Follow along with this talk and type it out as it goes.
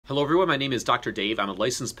Hello everyone, my name is Dr. Dave. I'm a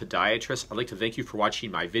licensed podiatrist. I'd like to thank you for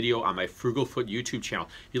watching my video on my Frugal Foot YouTube channel.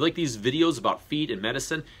 If you like these videos about feet and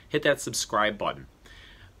medicine, hit that subscribe button.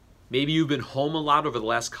 Maybe you've been home a lot over the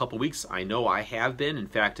last couple weeks. I know I have been. In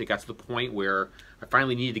fact, it got to the point where I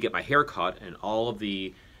finally needed to get my hair cut, and all of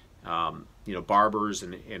the barbers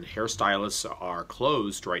and hairstylists are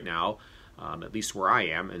closed right now, at least where I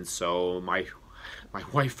am. And so my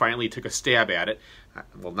wife finally took a stab at it.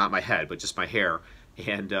 Well, not my head, but just my hair.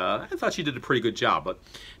 And I thought she did a pretty good job. But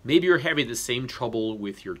maybe you're having the same trouble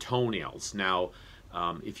with your toenails. Now,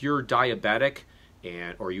 if you're diabetic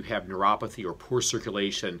or you have neuropathy or poor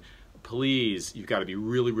circulation, please, you've got to be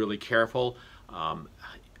really, really careful.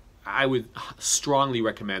 I would strongly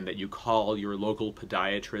recommend that you call your local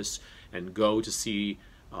podiatrist and go to see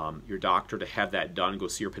your doctor to have that done. Go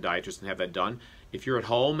see your podiatrist and have that done. If you're at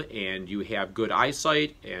home and you have good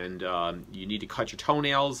eyesight and you need to cut your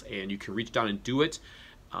toenails and you can reach down and do it,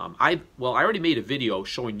 I already made a video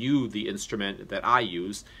showing you the instrument that I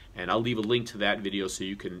use, and I'll leave a link to that video so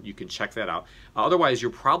you can check that out. Otherwise,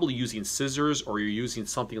 you're probably using scissors or you're using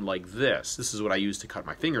something like this. This is what I use to cut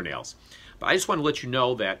my fingernails. But I just want to let you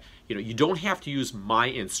know that you don't have to use my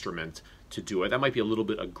instrument to do it. That might be a little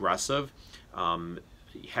bit aggressive.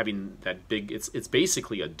 Having that big, it's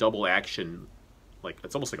basically a double action.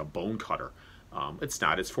 It's almost like a bone cutter. It's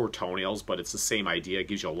not, it's for toenails, but it's the same idea. It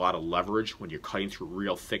gives you a lot of leverage when you're cutting through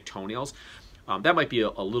real thick toenails. That might be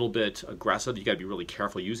a little bit aggressive. You got to be really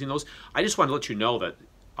careful using those. I just want to let you know that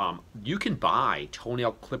you can buy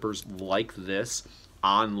toenail clippers like this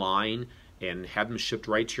online and have them shipped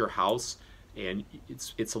right to your house. And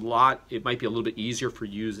it might be a little bit easier for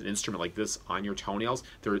you to use an instrument like this on your toenails.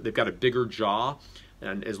 They've got a bigger jaw,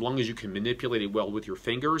 and as long as you can manipulate it well with your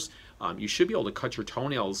fingers, you should be able to cut your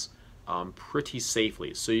toenails pretty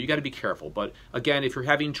safely. So you got to be careful. But again, if you're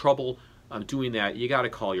having trouble doing that, you got to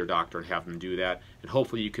call your doctor and have them do that. And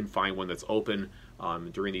hopefully you can find one that's open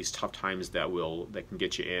during these tough times that can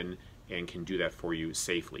get you in and can do that for you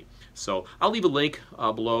safely. So I'll leave a link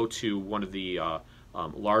below to one of the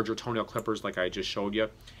larger toenail clippers like I just showed you,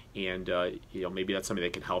 and maybe that's something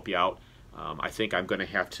that can help you out. I think I'm going to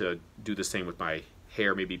have to do the same with my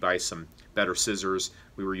hair, maybe buy some better scissors.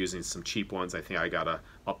 We were using some cheap ones. I think I gotta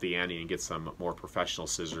up the ante and get some more professional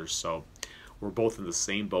scissors. So we're both in the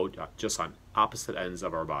same boat, just on opposite ends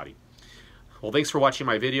of our body. Well, thanks for watching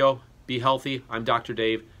my video. Be healthy. I'm Dr.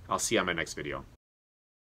 Dave. I'll see you on my next video.